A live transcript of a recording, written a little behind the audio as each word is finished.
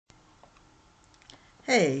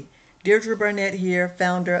Hey, Deirdre Burnette here,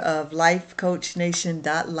 founder of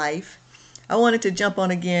LifeCoachNation.Life. I wanted to jump on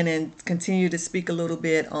again and continue to speak a little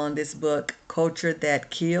bit on this book, Culture That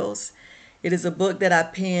Kills. It is a book that I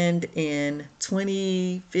penned in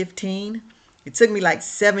 2015. It took me like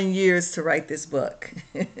 7 years to write this book.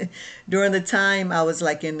 During the time I was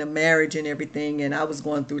like in the marriage and everything, and I was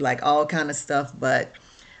going through like all kind of stuff, but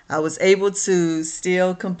I was able to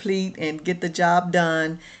still complete and get the job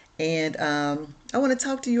done. And I want to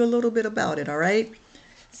talk to you a little bit about it, all right?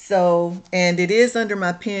 So, and it is under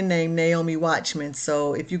my pen name, Naomi Watchman.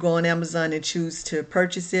 So if you go on Amazon and choose to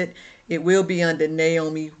purchase it, it will be under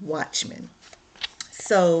Naomi Watchman.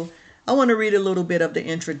 So I want to read a little bit of the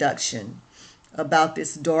introduction about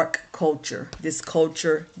this dark culture, this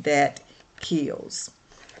culture that kills.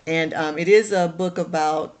 And it is a book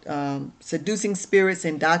about seducing spirits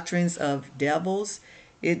and doctrines of devils.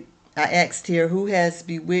 I asked here, who has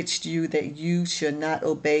bewitched you that you should not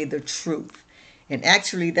obey the truth? And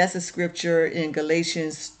actually, that's a scripture in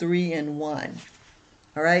Galatians 3:1.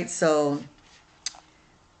 All right, so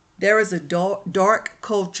there is a dark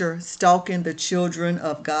culture stalking the children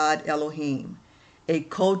of God Elohim, a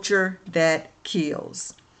culture that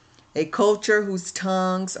kills. A culture whose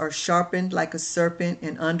tongues are sharpened like a serpent,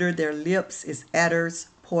 and under their lips is adder's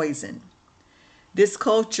poison. This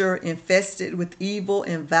culture, infested with evil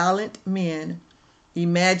and violent men,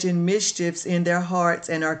 imagine mischiefs in their hearts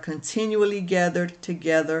and are continually gathered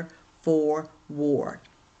together for war.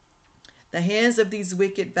 The hands of these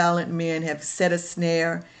wicked, violent men have set a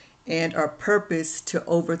snare and are purposed to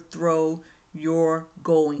overthrow your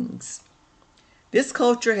goings. This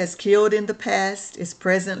culture has killed in the past, is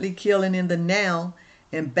presently killing in the now,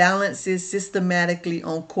 and balances systematically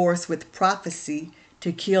on course with prophecy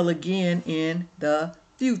to kill again in the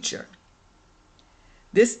future.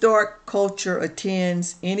 This dark culture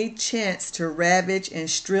attends any chance to ravage and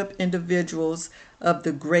strip individuals of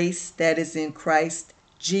the grace that is in Christ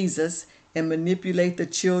Jesus and manipulate the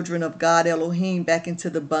children of God Elohim back into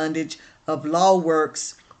the bondage of law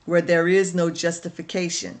works where there is no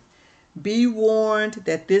justification. Be warned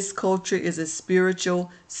that this culture is a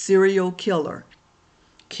spiritual serial killer,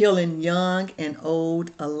 killing young and old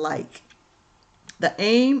alike. The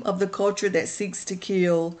aim of the culture that seeks to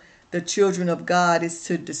kill the children of God is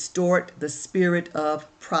to distort the spirit of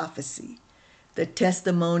prophecy, the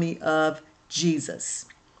testimony of Jesus.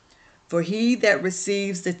 For he that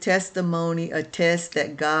receives the testimony attests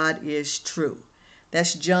that God is true.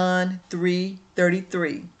 That's John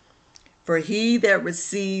 3:33. For he that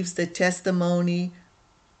receives the testimony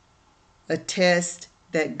attests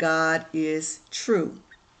that God is true.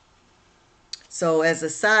 So as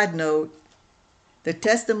a side note, the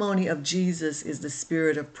testimony of Jesus is the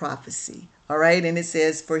spirit of prophecy. All right. And it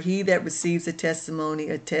says, for he that receives the testimony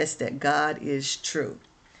attests that God is true.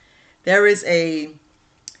 There is a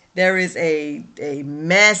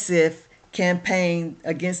massive campaign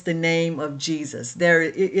against the name of Jesus.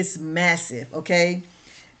 It's massive, okay?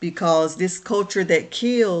 Because this culture that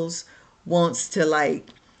kills wants to like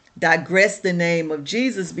digress the name of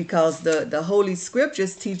Jesus, because the Holy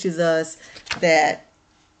Scriptures teaches us that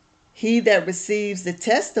he that receives the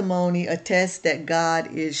testimony attests that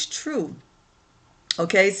God is true.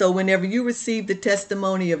 Okay, so whenever you receive the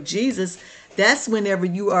testimony of Jesus, that's whenever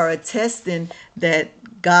you are attesting that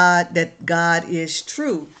God is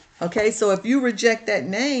true. Okay, so if you reject that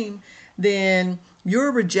name, then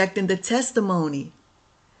you're rejecting the testimony.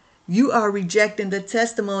 You are rejecting the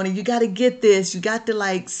testimony. You got to get this. You got to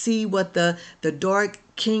like see what the dark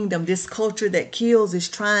kingdom, this culture that kills, is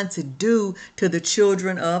trying to do to the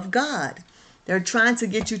children of God. They're trying to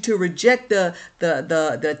get you to reject the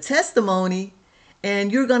testimony,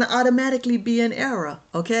 and you're going to automatically be in error.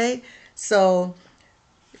 Okay? So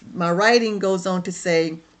my writing goes on to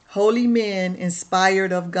say, holy men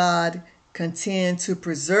inspired of God contend to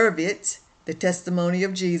preserve it, the testimony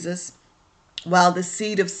of Jesus, while the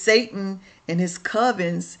seed of Satan and his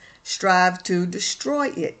covens strive to destroy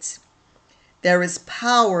it. There is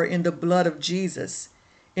power in the blood of Jesus.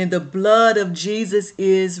 In the blood of Jesus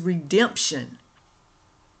is redemption,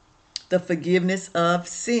 the forgiveness of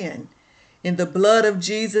sin. In the blood of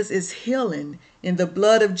Jesus is healing. In the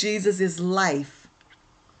blood of Jesus is life.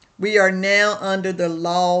 We are now under the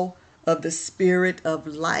law of the Spirit of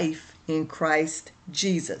life in Christ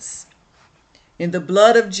Jesus. In the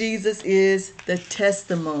blood of Jesus is the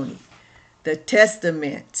testimony, the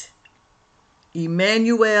testament.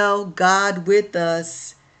 Emmanuel, God with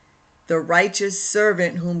us, the righteous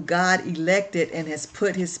servant whom God elected and has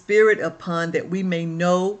put his spirit upon, that we may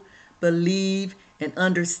know, believe, and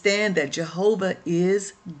understand that Jehovah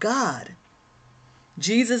is God.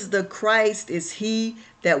 Jesus the Christ is he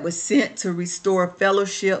that was sent to restore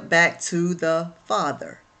fellowship back to the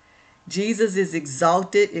Father. Jesus is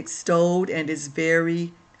exalted, extolled, and is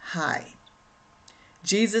very high.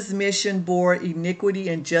 Jesus' mission bore iniquity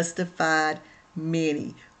and justified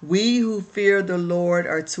many. We who fear the Lord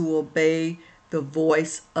are to obey the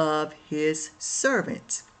voice of his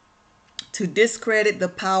servants. To discredit the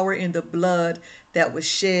power in the blood that was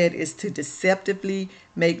shed is to deceptively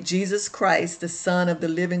make Jesus Christ, the Son of the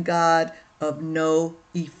living God, of no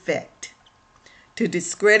effect. To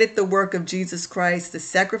discredit the work of Jesus Christ, the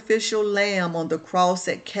sacrificial lamb on the cross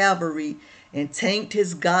at Calvary, and taint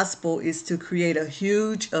his gospel is to create a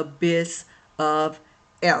huge abyss of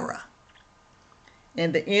error.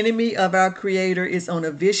 And the enemy of our Creator is on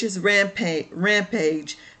a vicious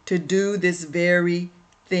rampage to do this very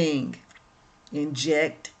thing.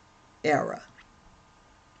 Inject error.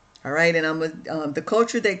 All right, and the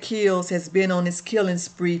culture that kills has been on its killing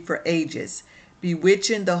spree for ages,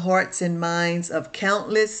 bewitching the hearts and minds of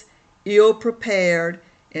countless ill-prepared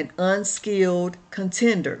and unskilled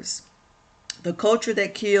contenders. The culture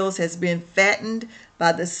that kills has been fattened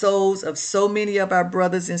by the souls of so many of our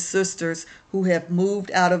brothers and sisters who have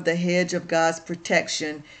moved out of the hedge of God's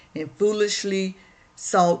protection and foolishly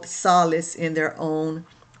sought solace in their own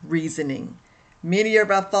reasoning. Many of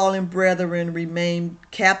our fallen brethren remain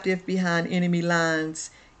captive behind enemy lines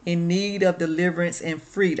in need of deliverance and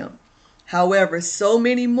freedom. However, so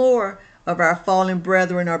many more of our fallen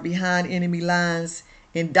brethren are behind enemy lines,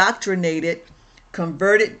 indoctrinated,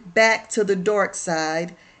 converted back to the dark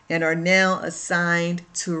side, and are now assigned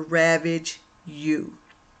to ravage you.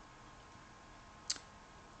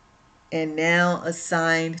 And now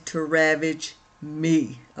assigned to ravage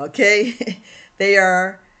me. Okay?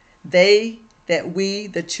 That we,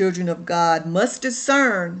 the children of God, must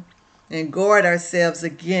discern and guard ourselves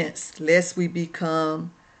against, lest we be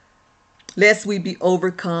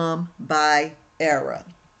overcome by error.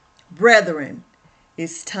 Brethren,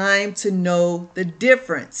 it's time to know the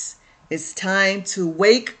difference. It's time to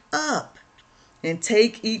wake up and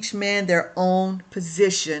take each man their own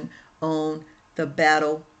position on the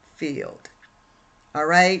battlefield. All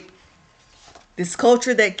right? This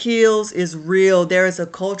culture that kills is real. There is a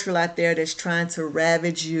culture out there that's trying to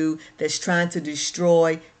ravage you, that's trying to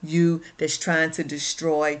destroy you, that's trying to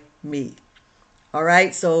destroy me. All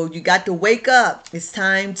right? So you got to wake up. It's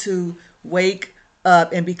time to wake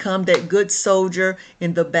up and become that good soldier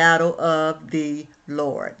in the battle of the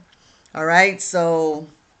Lord. All right? So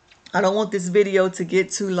I don't want this video to get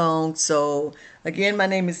too long. So again, my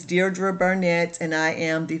name is Deirdre Burnette, and I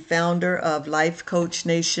am the founder of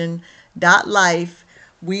LifeCoachNation.Life.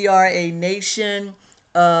 We are a nation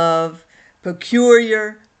of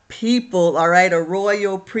peculiar people, all right, a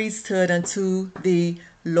royal priesthood unto the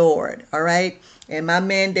Lord, all right. And my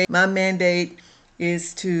mandate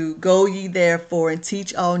is to go ye therefore and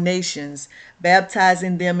teach all nations,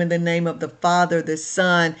 baptizing them in the name of the Father, the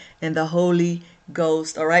Son, and the Holy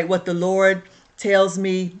Ghost. All right, what the Lord tells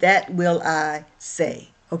me, that will I say.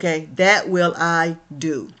 Okay, that will I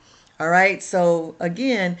do. All right, so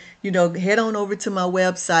again, head on over to my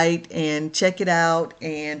website and check it out,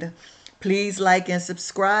 and please like and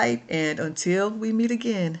subscribe, and until we meet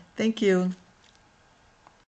again, thank you.